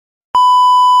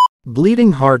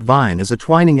Bleeding heart vine is a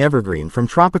twining evergreen from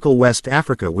tropical West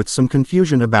Africa with some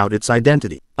confusion about its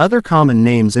identity. Other common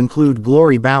names include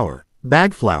glory bower,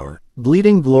 bagflower,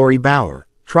 bleeding glory bower,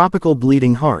 tropical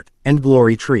bleeding heart, and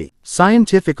glory tree.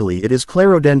 Scientifically it is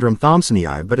Clerodendrum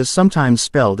thompsonii but is sometimes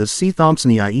spelled as C.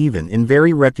 thompsonii even in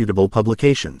very reputable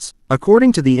publications.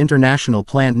 According to the International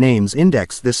Plant Names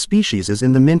Index, this species is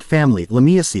in the mint family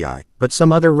Lamiaceae, but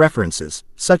some other references,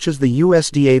 such as the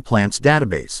USDA Plants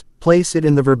Database, place it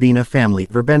in the Verbena family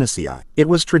Verbenaceae. It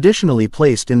was traditionally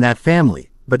placed in that family,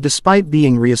 but despite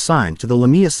being reassigned to the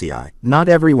Lamiaceae, not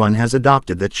everyone has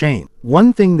adopted that chain.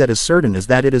 One thing that is certain is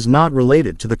that it is not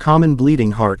related to the common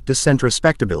bleeding heart Dicentra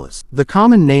spectabilis. The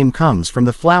common name comes from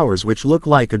the flowers which look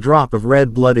like a drop of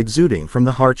red blood exuding from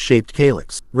the heart-shaped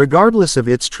calyx. Regardless of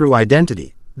its true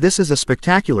identity, this is a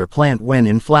spectacular plant when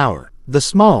in flower. The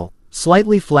small,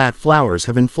 slightly flat flowers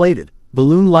have inflated,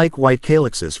 balloon-like white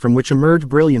calyxes from which emerge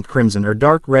brilliant crimson or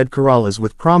dark red corollas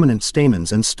with prominent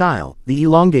stamens and style, the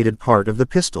elongated part of the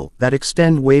pistil, that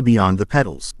extend way beyond the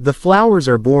petals. The flowers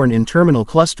are borne in terminal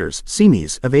clusters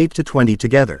semies, of 8 to 20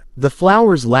 together. The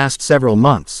flowers last several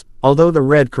months, although the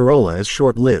red corolla is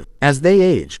short-lived. As they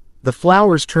age, the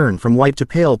flowers turn from white to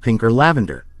pale pink or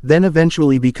lavender, then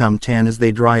eventually become tan as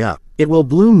they dry up. It will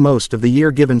bloom most of the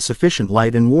year given sufficient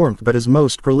light and warmth but is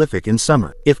most prolific in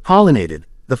summer. If pollinated,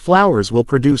 the flowers will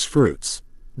produce fruits.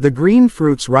 The green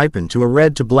fruits ripen to a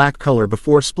red to black color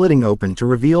before splitting open to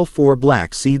reveal 4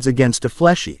 black seeds against a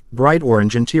fleshy, bright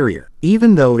orange interior.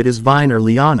 Even though it is vine or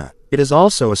liana, it is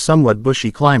also a somewhat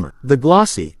bushy climber. The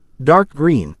glossy, dark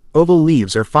green, oval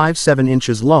leaves are 5–7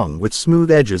 inches long with smooth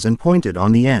edges and pointed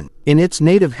on the end. In its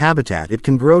native habitat it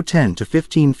can grow 10 to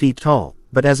 15 feet tall,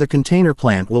 but as a container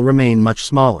plant will remain much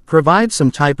smaller. Provide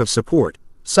some type of support,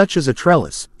 such as a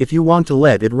trellis, if you want to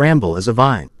let it ramble as a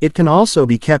vine. It can also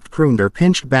be kept pruned or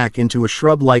pinched back into a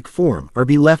shrub-like form or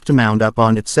be left to mound up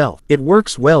on itself. It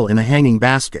works well in a hanging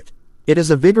basket. It is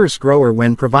a vigorous grower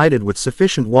when provided with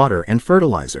sufficient water and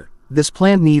fertilizer. This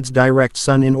plant needs direct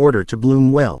sun in order to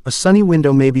bloom well. A sunny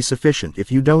window may be sufficient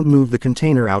if you don't move the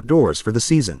container outdoors for the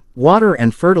season. Water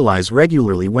and fertilize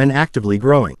regularly when actively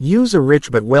growing. Use a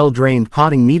rich but well-drained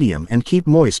potting medium and keep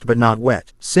moist but not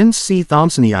wet. Since C.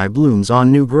 thompsonii blooms on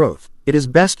new growth, it is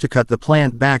best to cut the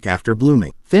plant back after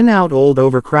blooming. Thin out old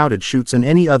overcrowded shoots and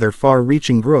any other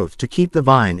far-reaching growth to keep the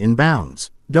vine in bounds.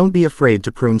 Don't be afraid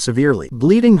to prune severely.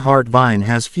 Bleeding heart vine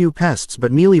has few pests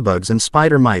but mealybugs and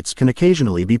spider mites can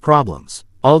occasionally be problems.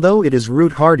 Although it is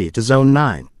root hardy to zone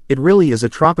 9, it really is a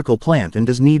tropical plant and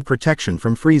does need protection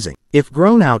from freezing. If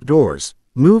grown outdoors,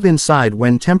 move inside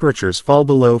when temperatures fall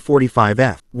below 45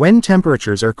 F. When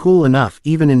temperatures are cool enough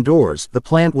even indoors, the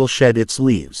plant will shed its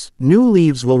leaves. New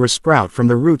leaves will resprout from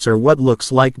the roots or what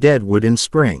looks like dead wood in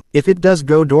spring. If it does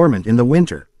go dormant in the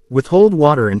winter, withhold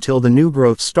water until the new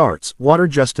growth starts, water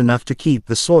just enough to keep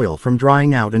the soil from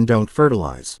drying out and don't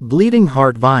fertilize. Bleeding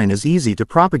heart vine is easy to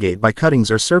propagate by cuttings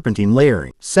or serpentine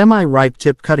layering. Semi-ripe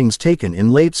tip cuttings taken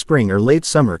in late spring or late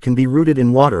summer can be rooted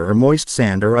in water or moist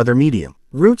sand or other medium.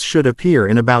 Roots should appear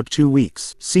in about 2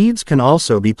 weeks. Seeds can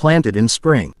also be planted in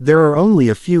spring. There are only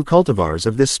a few cultivars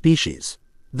of this species.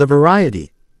 The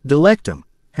variety, Delectum,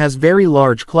 has very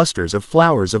large clusters of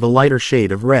flowers of a lighter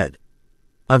shade of red.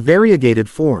 A variegated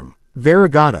form,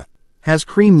 variegata, has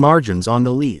cream margins on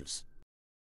the leaves.